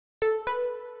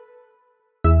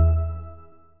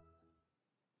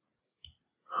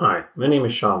Hi, my name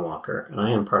is Sean Walker, and I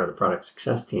am part of the product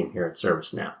success team here at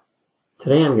ServiceNow.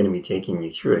 Today I'm going to be taking you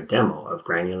through a demo of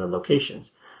Granular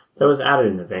Locations that was added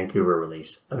in the Vancouver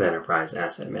release of Enterprise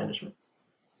Asset Management.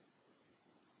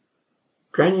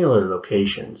 Granular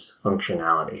Locations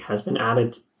functionality has been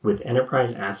added with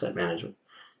Enterprise Asset Management.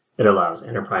 It allows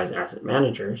Enterprise Asset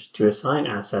Managers to assign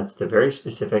assets to very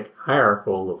specific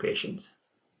hierarchical locations.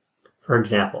 For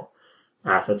example,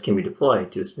 assets can be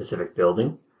deployed to a specific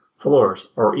building, floors,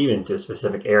 or even to a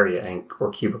specific area or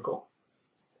cubicle.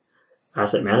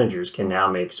 Asset managers can now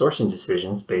make sourcing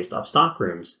decisions based off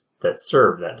stockrooms that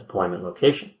serve that deployment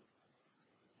location.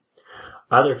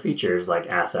 Other features like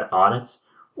asset audits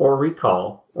or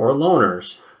recall or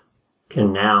loaners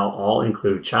can now all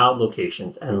include child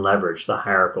locations and leverage the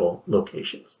hierarchical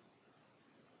locations.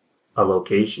 The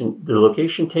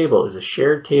location table is a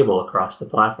shared table across the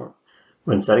platform.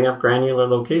 When setting up granular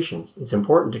locations, it's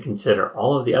important to consider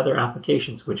all of the other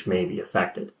applications which may be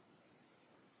affected.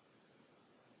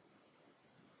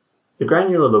 The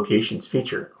Granular Locations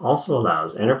feature also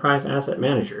allows Enterprise Asset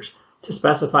Managers to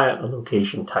specify a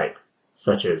location type,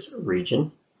 such as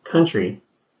region, country,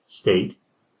 state,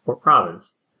 or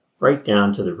province, right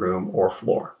down to the room or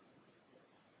floor.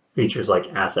 Features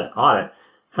like Asset Audit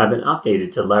have been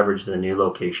updated to leverage the new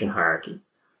location hierarchy,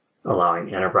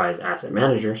 allowing Enterprise Asset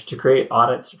Managers to create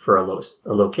audits for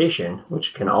a location,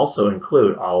 which can also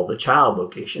include all of the child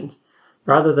locations,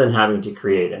 rather than having to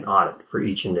create an audit for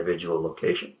each individual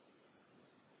location.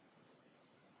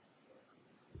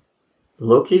 The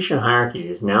location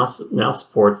hierarchy now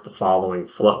supports the following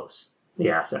flows: the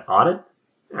asset audit,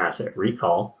 asset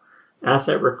recall,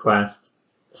 asset request,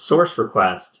 source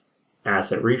request,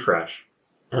 asset refresh,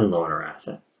 and loaner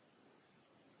asset.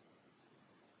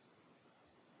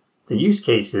 The use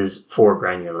cases for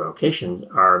granular locations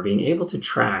are being able to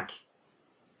track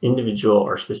individual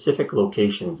or specific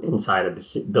locations inside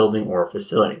a building or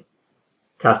facility.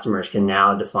 Customers can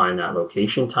now define that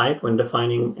location type when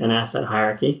defining an asset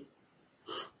hierarchy.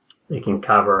 They can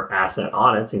cover asset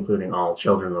audits, including all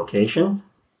children locations.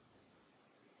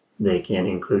 They can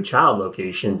include child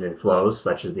locations in flows,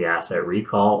 such as the asset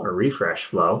recall or refresh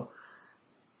flow.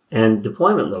 And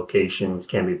deployment locations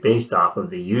can be based off of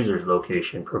the user's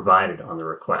location provided on the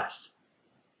request.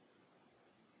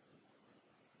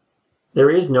 There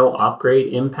is no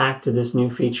upgrade impact to this new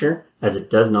feature, as it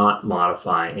does not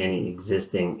modify any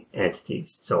existing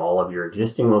entities. So all of your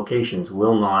existing locations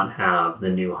will not have the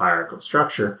new hierarchical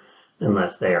structure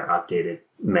unless they are updated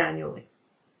manually.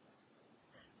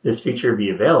 This feature will be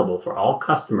available for all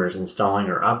customers installing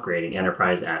or upgrading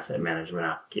Enterprise Asset Management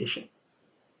application.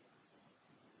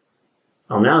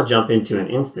 I'll now jump into an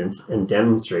instance and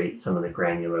demonstrate some of the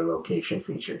granular location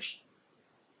features.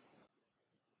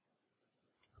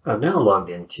 I've now logged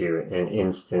into an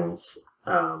instance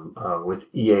with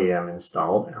EAM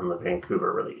installed on the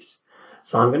Vancouver release.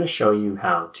 So I'm going to show you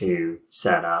how to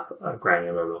set up a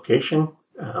granular location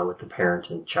with the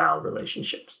parent and child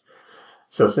relationships.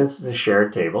 So since it's a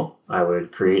shared table, I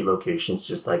would create locations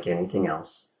just like anything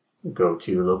else. Go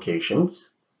to Locations.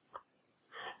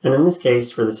 And in this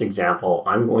case, for this example,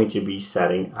 I'm going to be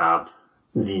setting up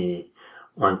the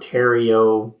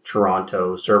Ontario,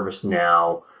 Toronto,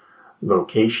 ServiceNow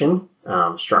location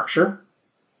structure.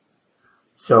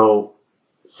 So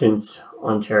since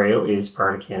Ontario is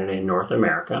part of Canada and North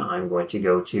America, I'm going to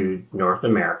go to North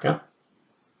America.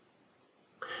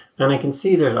 And I can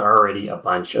see there's already a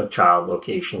bunch of child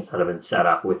locations that have been set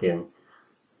up within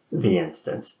the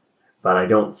instance, but I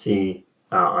don't see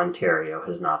Ontario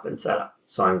has not been set up.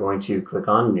 So I'm going to click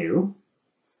on New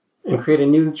and create a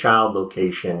new child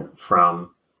location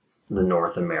from the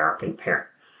North American parent.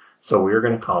 So we're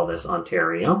going to call this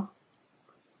Ontario.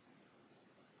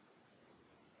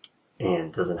 And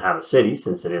it doesn't have a city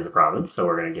since it is a province, so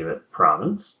we're going to give it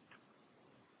province.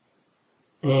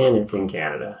 And it's in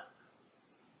Canada.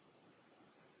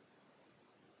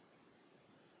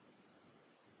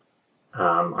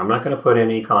 I'm not going to put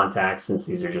any contacts since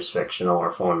these are just fictional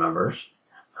or phone numbers,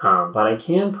 but I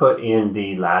can put in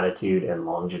the latitude and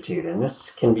longitude, and this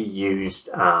can be used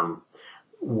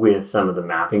with some of the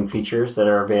mapping features that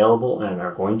are available and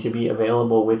are going to be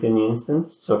available within the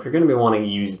instance. So if you're going to be wanting to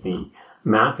use the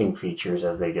mapping features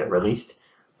as they get released,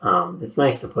 it's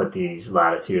nice to put these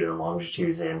latitude and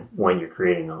longitudes in when you're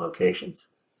creating the locations,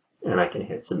 and I can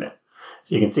hit Submit.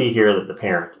 So you can see here that the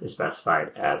parent is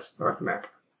specified as North America.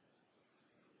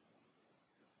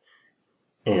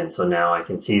 And so now I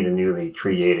can see the newly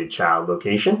created child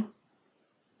location.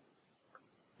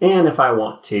 And if I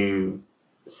want to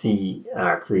see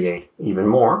create even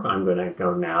more, I'm going to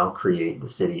go now create the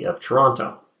city of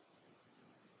Toronto.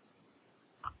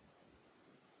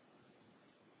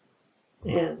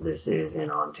 And this is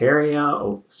in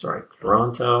Ontario,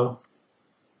 Toronto,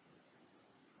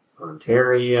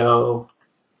 Ontario,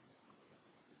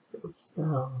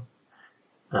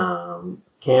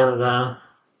 Canada,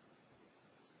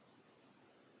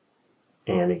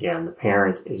 and again, the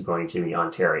parent is going to be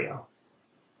Ontario.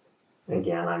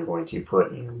 Again, I'm going to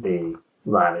put in the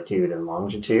latitude and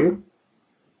longitude.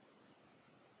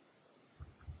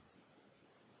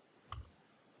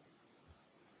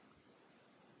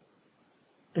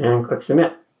 And click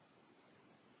Submit.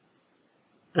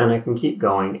 And I can keep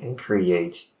going and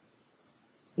create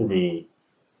the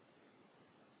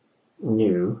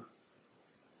new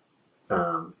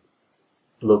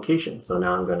location. So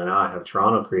now I have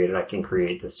Toronto created. I can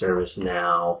create the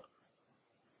ServiceNow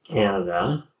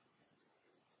Canada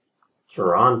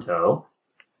Toronto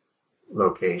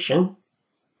location.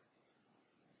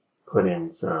 Put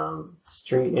in some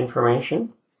street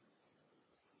information.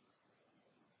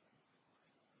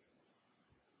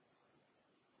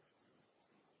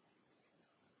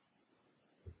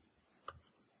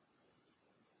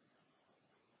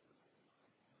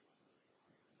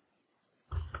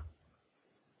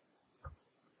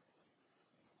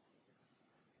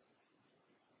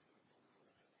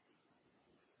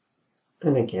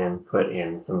 And again, put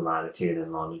in some latitude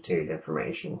and longitude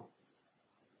information.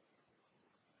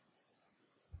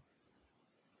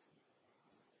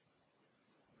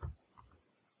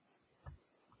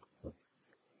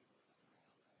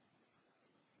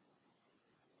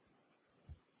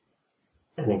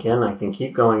 And again, I can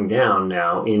keep going down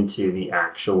now into the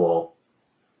actual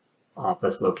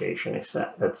office location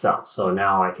itself. So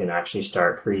now I can actually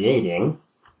start creating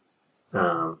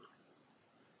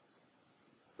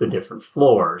the different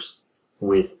floors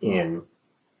within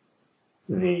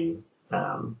the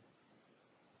building.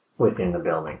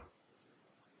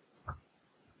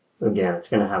 So again, it's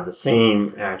going to have the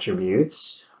same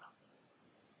attributes.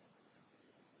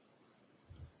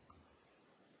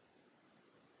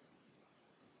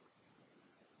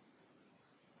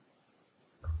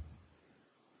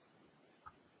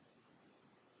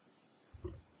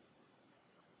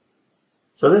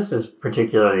 So this is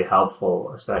particularly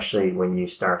helpful, especially when you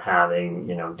start having,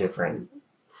 different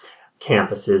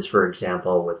campuses, for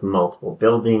example, with multiple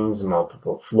buildings,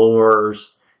 multiple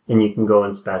floors, and you can go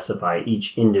and specify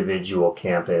each individual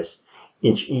campus,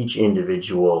 each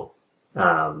individual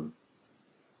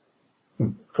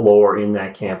floor in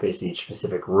that campus, each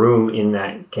specific room in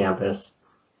that campus,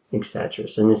 etc.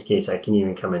 So in this case, I can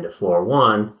even come into floor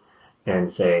 1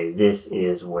 and say this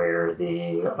is where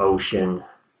the ocean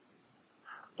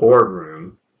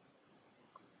boardroom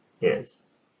is.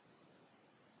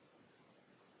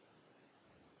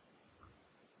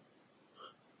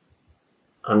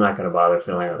 I'm not going to bother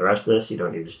filling out the rest of this. You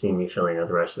don't need to see me filling out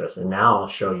the rest of this. And now I'll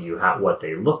show you what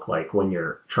they look like when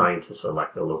you're trying to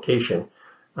select the location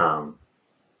from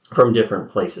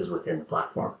different places within the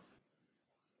platform.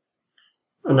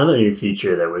 Another new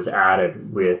feature that was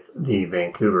added with the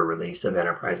Vancouver release of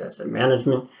Enterprise Asset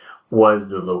Management was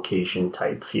the location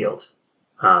type field.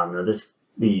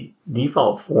 The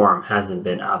default form hasn't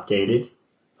been updated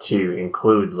to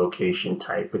include location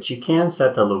type, but you can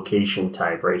set the location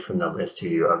type right from the list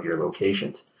view of your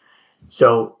locations.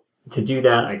 So to do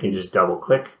that, I can just double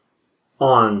click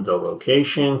on the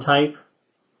location type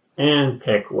and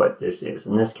pick what this is.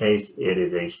 In this case, it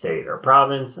is a state or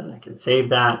province, and I can save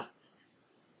that.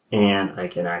 And I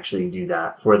can actually do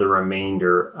that for the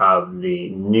remainder of the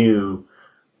new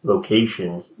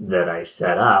locations that I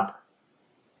set up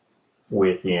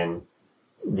within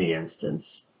the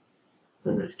instance. So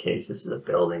in this case, this is a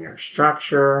building or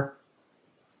structure,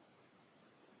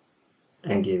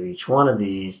 and give each one of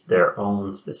these their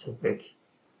own specific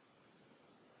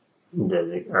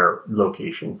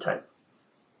location type.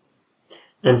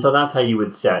 And so that's how you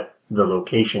would set the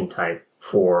location type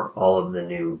for all of the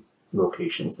new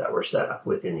locations that were set up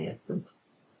within the instance.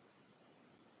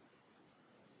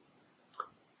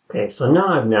 Okay, so now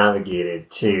I've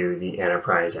navigated to the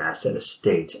enterprise asset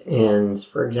estate, and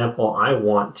for example, I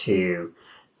want to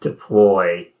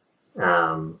deploy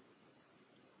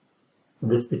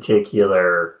this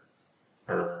particular,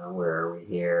 where are we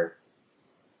here?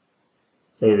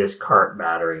 Say this cart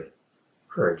battery,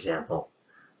 for example,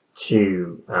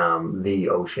 to the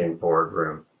ocean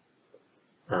boardroom.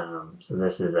 So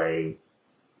this is a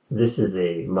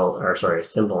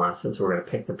simple asset. So we're going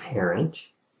to pick the parent.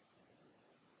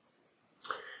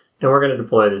 And we're going to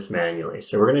deploy this manually.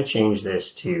 So we're going to change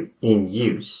this to in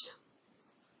use.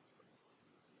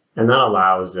 And that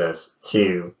allows us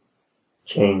to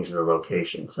change the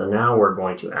location. So now we're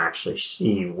going to actually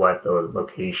see what the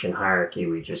location hierarchy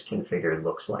we just configured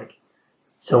looks like.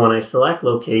 So when I select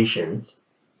locations,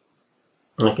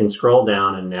 I can scroll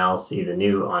down and now see the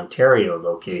new Ontario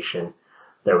location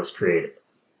that was created.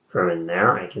 From in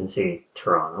there, I can see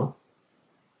Toronto,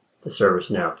 the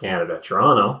ServiceNow Canada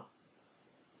Toronto,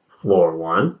 floor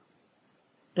 1,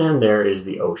 and there is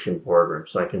the Ocean Boardroom.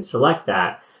 So I can select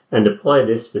that and deploy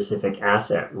this specific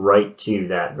asset right to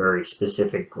that very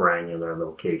specific granular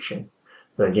location.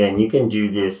 So again, you can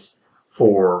do this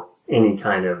for any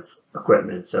kind of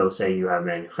equipment. So say you have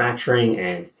manufacturing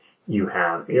and you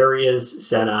have areas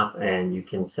set up, and you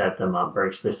can set them up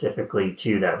very specifically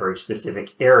to that very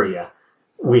specific area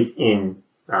within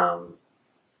an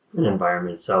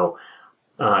environment. So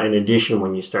in addition,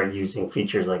 when you start using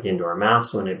features like indoor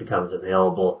maps, when it becomes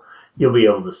available, you'll be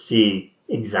able to see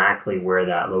exactly where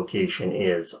that location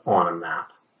is on a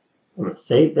map. I'm going to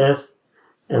save this,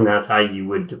 and that's how you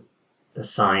would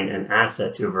assign an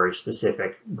asset to a very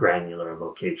specific granular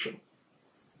location.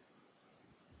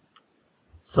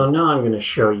 So now I'm going to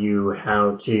show you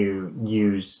how to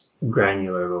use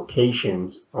granular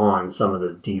locations on some of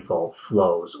the default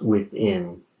flows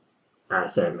within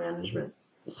asset management.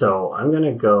 So I'm going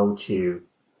to go to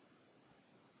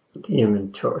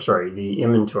the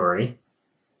inventory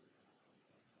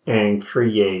and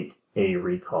create a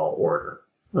recall order.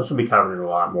 This will be covered in a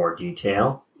lot more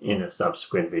detail in a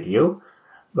subsequent video,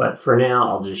 but for now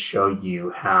I'll just show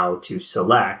you how to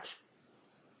select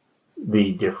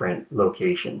the different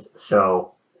locations.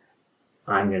 So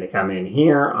I'm going to come in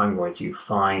here, I'm going to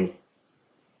find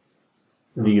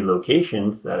the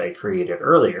locations that I created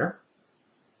earlier.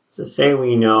 So say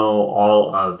we know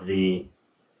all of the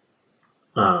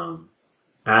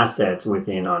assets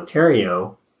within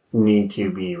Ontario need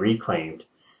to be reclaimed.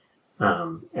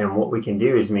 And what we can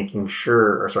do is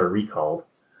recalled.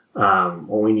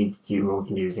 What we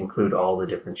can do is include all the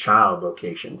different child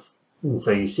locations. And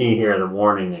so you see here the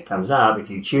warning that comes up. If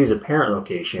you choose a parent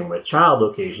location with child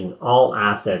locations, all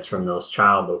assets from those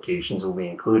child locations will be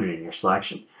included in your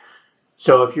selection.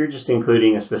 So if you're just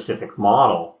including a specific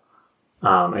model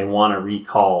and want to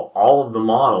recall all of the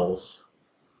models,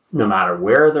 no matter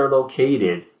where they're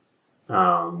located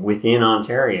within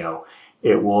Ontario,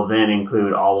 it will then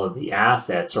include all of the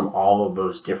assets from all of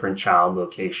those different child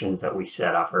locations that we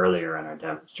set up earlier in our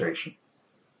demonstration.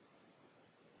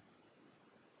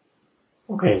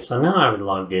 Okay, so now I've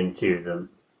logged into the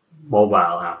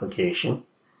mobile application,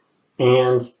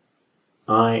 and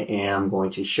I am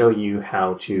going to show you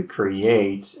how to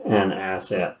create an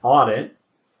asset audit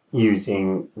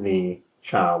using the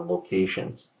child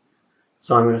locations.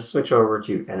 So I'm going to switch over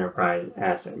to Enterprise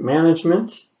Asset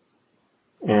Management,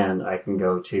 and I can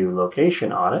go to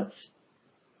Location Audits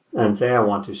and say I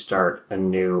want to start a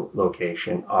new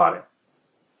location audit.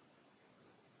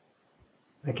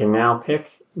 I can now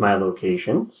pick my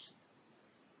locations.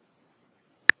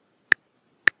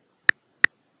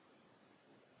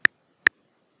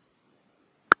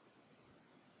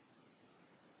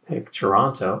 Pick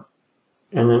Toronto,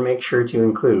 and then make sure to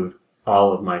include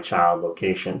all of my child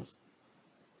locations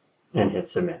and hit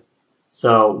Submit.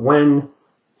 So when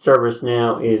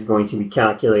ServiceNow is going to be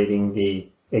calculating the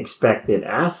expected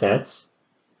assets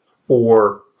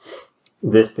for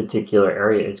this particular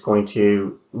area, it's going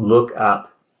to look up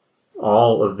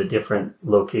all of the different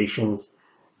locations,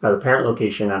 the parent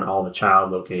location and all the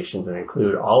child locations, and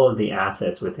include all of the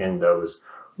assets within those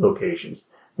locations.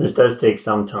 This does take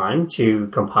some time to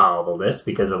compile the list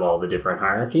because of all the different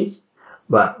hierarchies,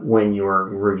 but when you're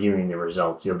reviewing the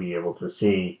results, you'll be able to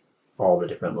see all the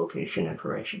different location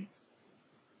information.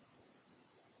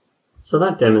 So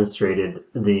that demonstrated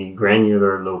the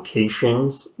granular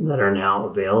locations that are now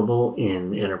available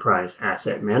in Enterprise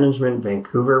Asset Management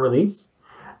Vancouver release.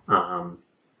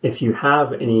 If you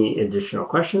have any additional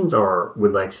questions or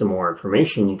would like some more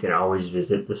information, you can always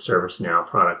visit the ServiceNow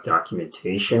product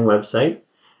documentation website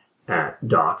at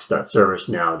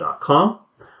docs.servicenow.com,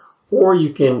 or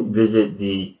you can visit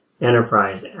the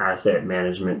Enterprise Asset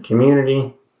Management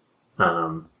community,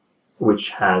 which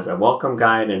has a welcome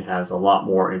guide and has a lot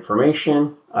more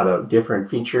information about different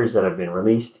features that have been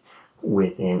released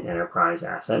within Enterprise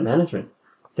Asset Management.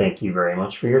 Thank you very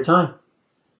much for your time.